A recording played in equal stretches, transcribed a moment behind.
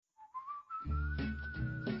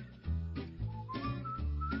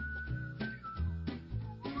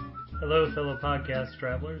Hello, fellow podcast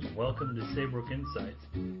travelers. Welcome to Saybrook Insights,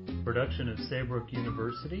 production of Saybrook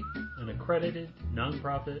University, an accredited,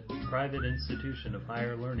 nonprofit, private institution of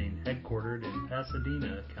higher learning headquartered in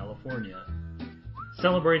Pasadena, California.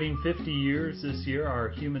 Celebrating 50 years this year, our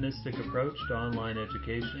humanistic approach to online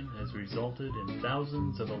education has resulted in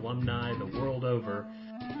thousands of alumni the world over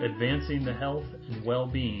advancing the health and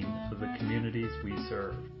well-being of the communities we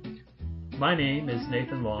serve. My name is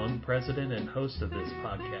Nathan Long, president and host of this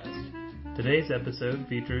podcast. Today's episode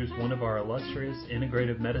features one of our illustrious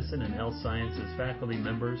integrative medicine and health sciences faculty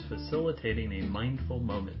members facilitating a mindful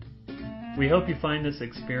moment. We hope you find this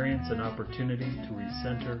experience an opportunity to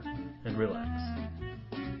recenter and relax.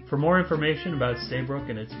 For more information about Saybrook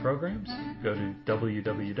and its programs, go to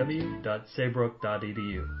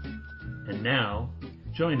www.saybrook.edu. And now,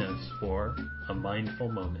 join us for a mindful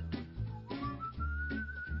moment.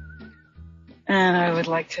 And I would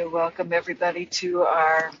like to welcome everybody to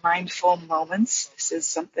our Mindful Moments. This is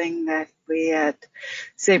something that we at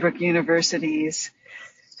Saybrook University's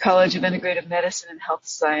College of Integrative Medicine and Health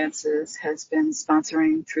Sciences has been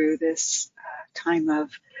sponsoring through this time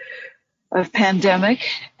of pandemic.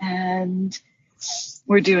 And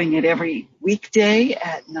we're doing it every weekday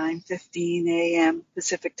at 9:15 a.m.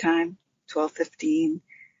 Pacific Time, 12:15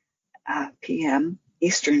 p.m.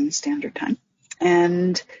 Eastern Standard Time.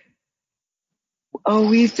 And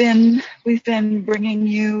we've been bringing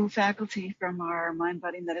you faculty from our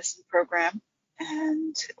mind-body medicine program,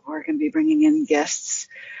 and we're going to be bringing in guests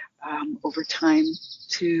over time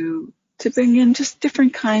to bring in just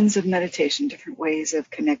different kinds of meditation, different ways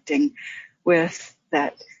of connecting with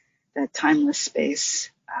that timeless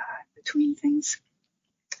space between things.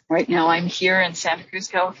 Right now, I'm here in Santa Cruz,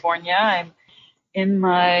 California. I'm in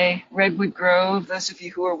my redwood grove. Those of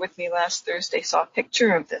you who were with me last Thursday saw a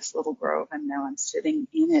picture of this little grove, and now I'm sitting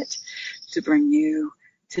in it to bring you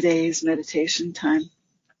today's meditation time.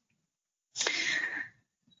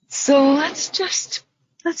 So let's just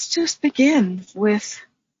begin with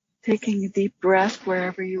taking a deep breath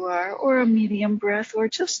wherever you are, or a medium breath, or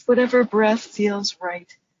just whatever breath feels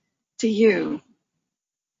right to you.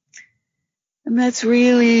 And that's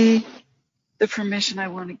really the permission I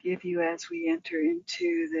want to give you as we enter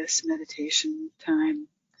into this meditation time,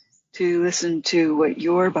 to listen to what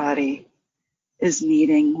your body is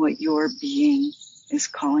needing, what your being is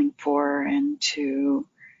calling for, and to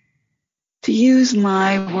use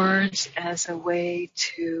my words as a way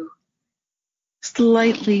to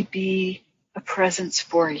slightly be a presence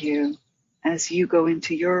for you as you go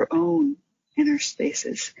into your own inner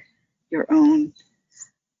spaces, your own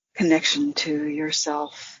connection to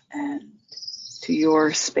yourself and to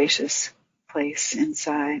your spacious place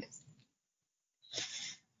inside.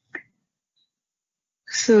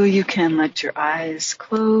 So you can let your eyes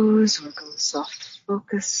close or go soft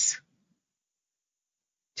focus,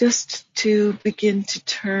 just to begin to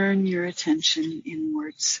turn your attention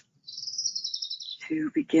inwards, to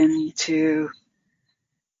begin to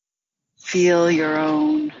feel your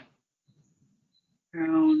own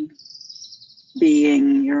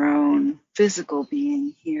being, your own physical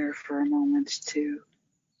being here for a moment, to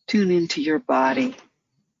tune into your body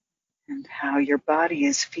and how your body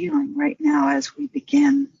is feeling right now as we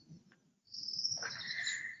begin.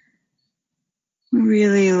 We're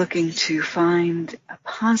really looking to find a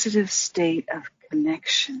positive state of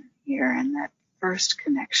connection here, and that first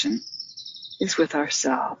connection is with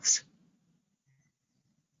ourselves.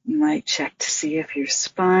 You might check to see if your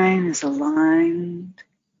spine is aligned,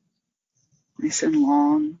 nice and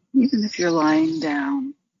long, even if you're lying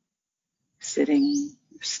down, sitting,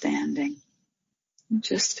 or standing. And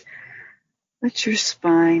just let your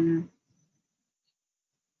spine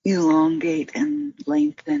elongate and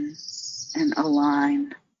lengthen and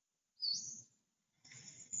align.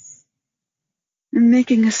 And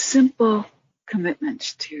making a simple commitment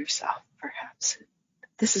to yourself, perhaps.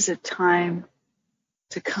 This is a time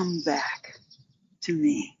to come back to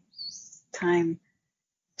me, time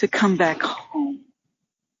to come back home,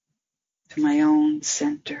 to my own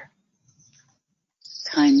center.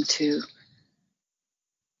 Time to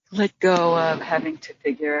let go of having to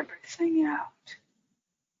figure everything out.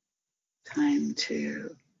 Time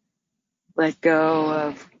to let go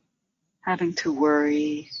of having to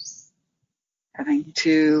worry, having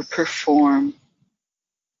to perform.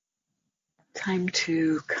 Time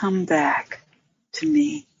to come back to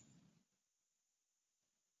me.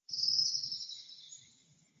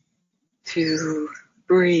 To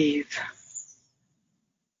breathe.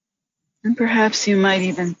 And perhaps you might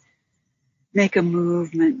even make a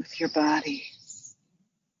movement with your body.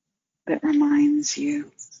 that reminds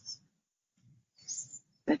you,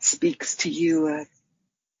 that speaks to you of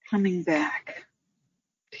coming back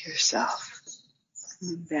to yourself,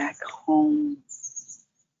 coming back home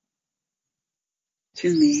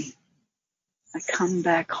to me. I come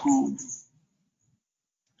back home.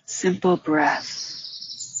 Simple breath,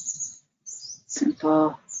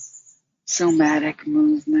 simple somatic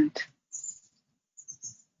movement.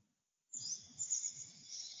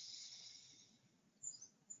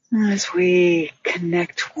 As we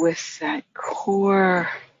connect with that core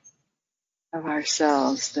of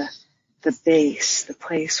ourselves, the base, the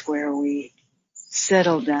place where we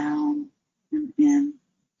settle down and in.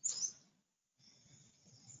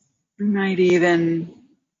 We might even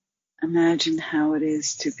imagine how it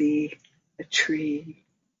is to be a tree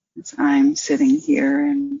as I'm sitting here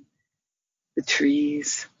in the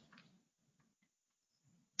trees.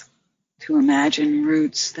 To imagine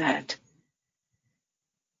roots that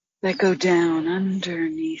go down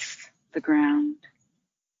underneath the ground.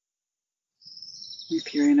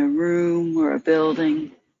 If you're in a room or a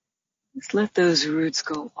building, just let those roots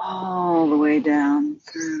go all the way down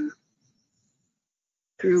through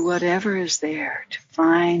whatever is there to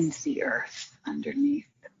find the earth underneath.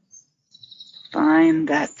 Find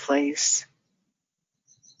that place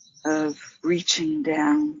of reaching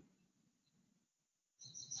down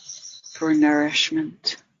for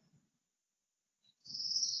nourishment,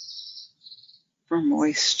 for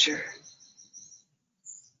moisture.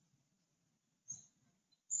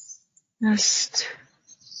 Just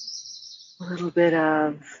a little bit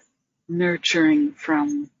of nurturing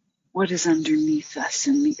from what is underneath us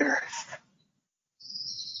in the earth.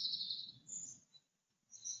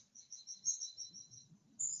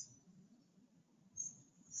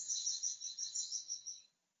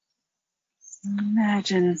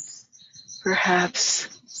 Imagine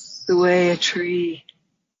perhaps the way a tree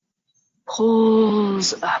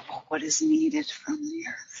pulls up what is needed from the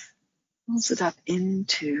earth, pulls it up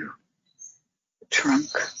into the trunk,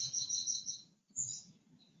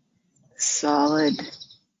 solid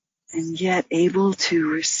and yet able to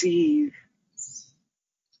receive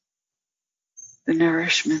the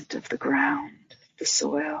nourishment of the ground, the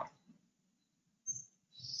soil.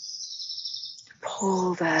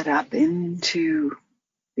 Pull that up into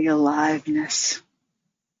the aliveness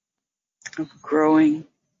of a growing,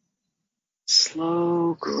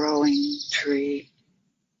 slow growing tree.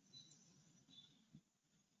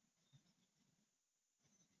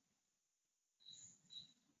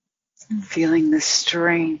 And feeling the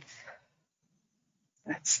strength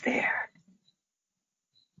that's there.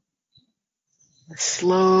 The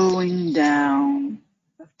slowing down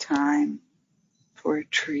of time for a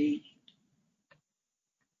tree.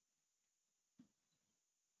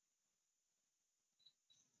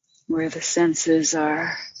 Where the senses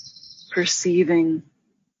are perceiving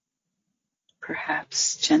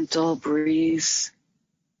perhaps gentle breeze,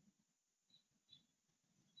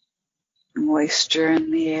 moisture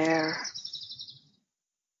in the air,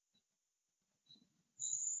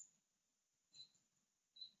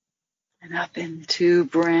 and up into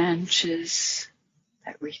branches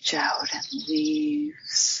that reach out and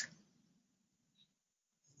leaves.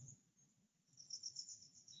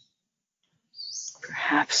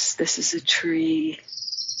 Perhaps this is a tree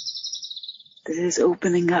that is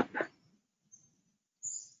opening up,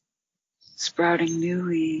 sprouting new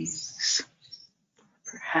leaves.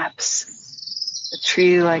 Perhaps a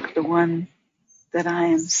tree like the one that I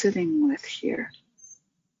am sitting with here,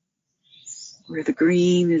 where the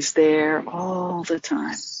green is there all the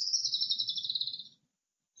time.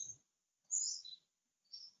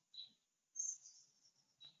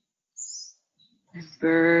 And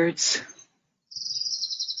birds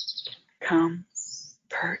come,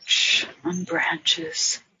 perch on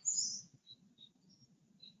branches.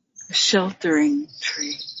 A sheltering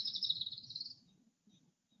tree,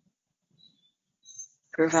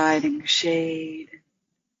 providing shade,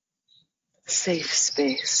 a safe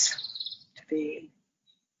space to be.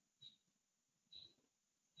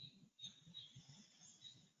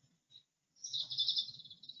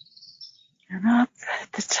 And up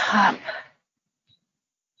at the top,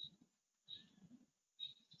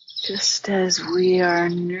 just as we are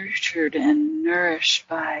nurtured and nourished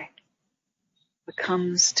by what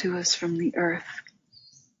comes to us from the earth,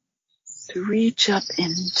 to reach up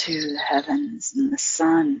into the heavens and the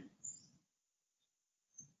sun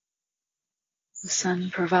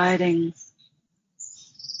providing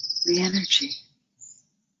the energy,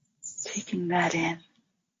 taking that in.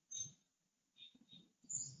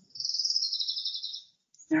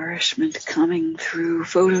 Nourishment coming through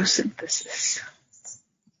photosynthesis.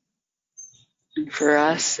 and for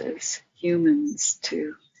us as humans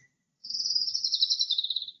to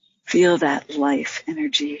feel that life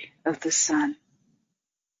energy of the sun.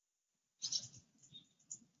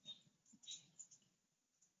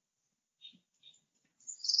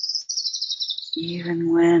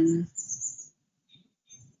 Even when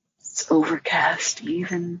it's overcast,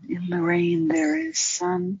 even in the rain, there is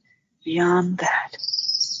sun beyond that.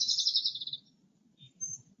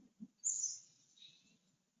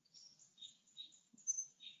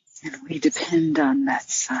 And we depend on that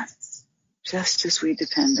sun, just as we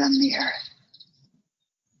depend on the earth.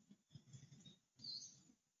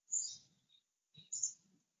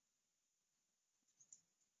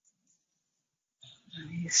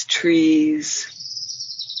 These trees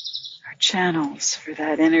are channels for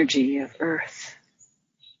that energy of earth,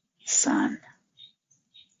 sun.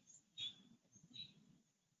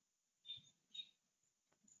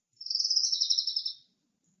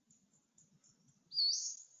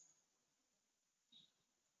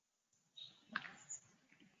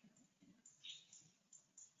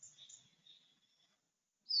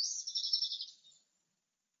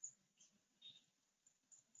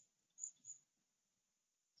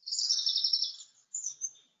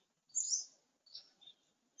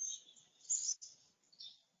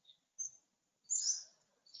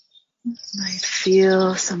 You might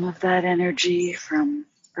feel some of that energy from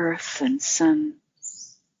earth and sun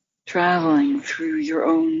traveling through your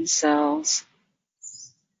own cells,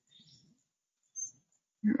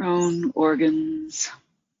 your own organs,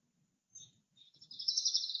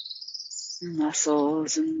 your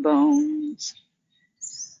muscles and bones.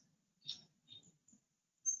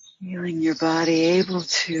 Feeling your body able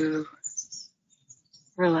to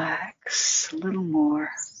relax a little more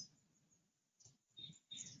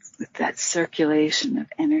with that circulation of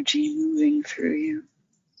energy moving through you.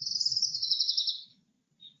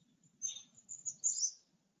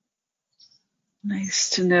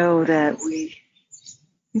 Nice to know that we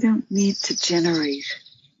don't need to generate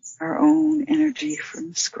our own energy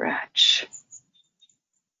from scratch.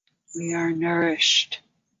 We are nourished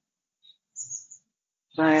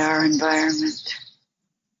by our environment.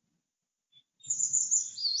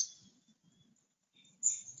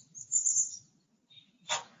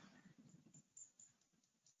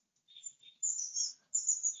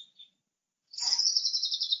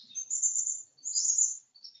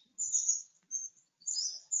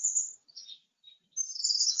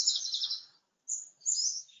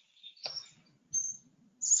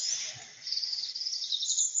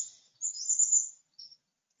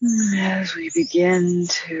 And as we begin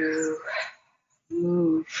to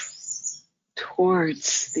move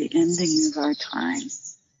towards the ending of our time,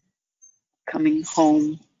 coming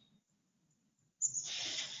home,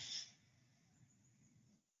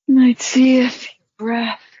 you might see if your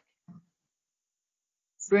breath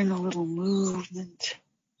bring a little movement.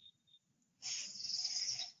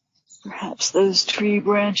 Perhaps those tree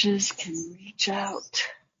branches can reach out,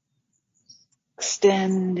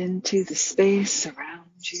 extend into the space around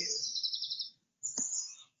you.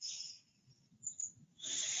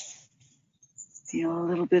 Feel a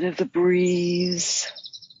little bit of the breeze.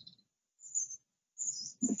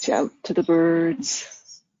 Reach out to the birds.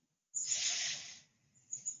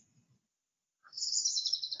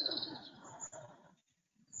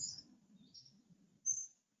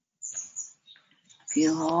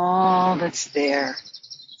 Feel all that's there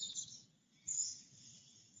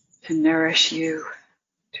to nourish you,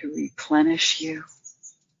 to replenish you.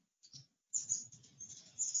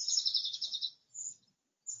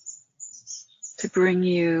 To bring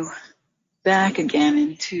you back again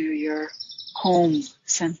into your home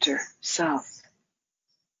center self.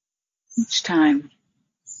 Each time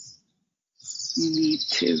you need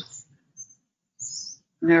to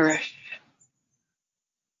nourish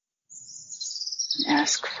and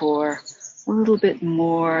ask for a little bit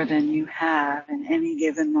more than you have in any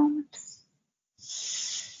given moment.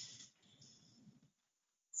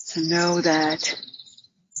 To know that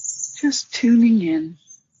just tuning in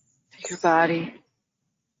to your body,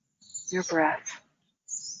 your breath,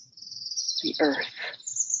 the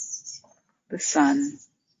earth, the sun,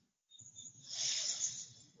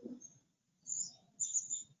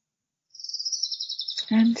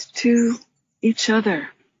 and to each other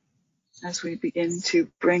as we begin to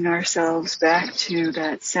bring ourselves back to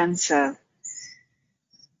that sense of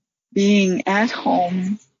being at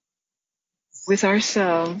home with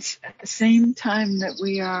ourselves at the same time that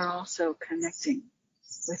we are also connecting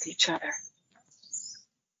with each other.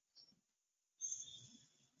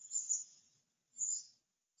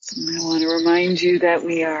 And I want to remind you that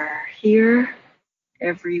we are here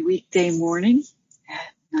every weekday morning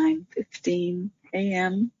at 9:15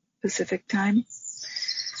 a.m. Pacific time,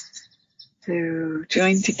 to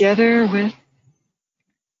join together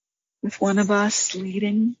with one of us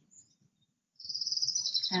leading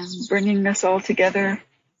and bringing us all together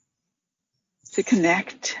to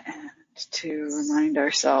connect and to remind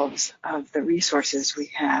ourselves of the resources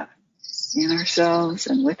we have in ourselves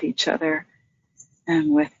and with each other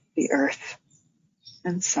and with the earth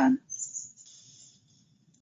and sun.